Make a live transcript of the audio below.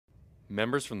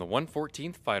Members from the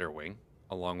 114th Fighter Wing,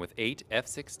 along with 8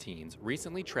 F-16s,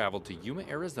 recently traveled to Yuma,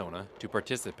 Arizona to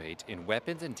participate in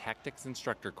Weapons and Tactics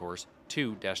Instructor Course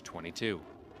 2-22.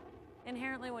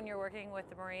 Inherently, when you're working with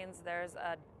the Marines, there's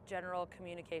a general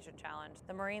communication challenge.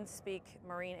 The Marines speak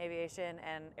Marine aviation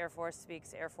and Air Force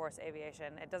speaks Air Force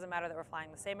aviation. It doesn't matter that we're flying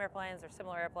the same airplanes or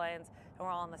similar airplanes and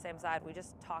we're all on the same side, we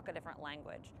just talk a different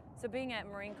language. So being at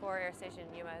Marine Corps Air Station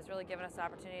Yuma has really given us the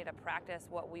opportunity to practice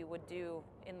what we would do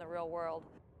in the real world.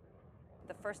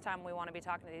 The first time we want to be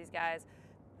talking to these guys,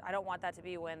 I don't want that to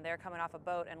be when they're coming off a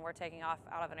boat and we're taking off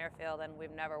out of an airfield and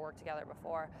we've never worked together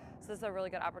before. So this is a really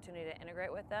good opportunity to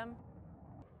integrate with them.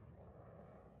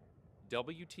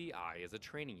 WTI is a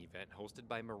training event hosted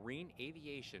by Marine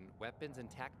Aviation Weapons and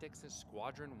Tactics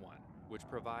Squadron 1, which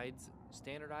provides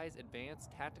standardized advanced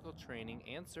tactical training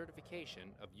and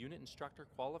certification of unit instructor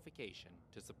qualification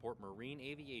to support Marine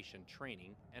aviation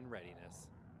training and readiness.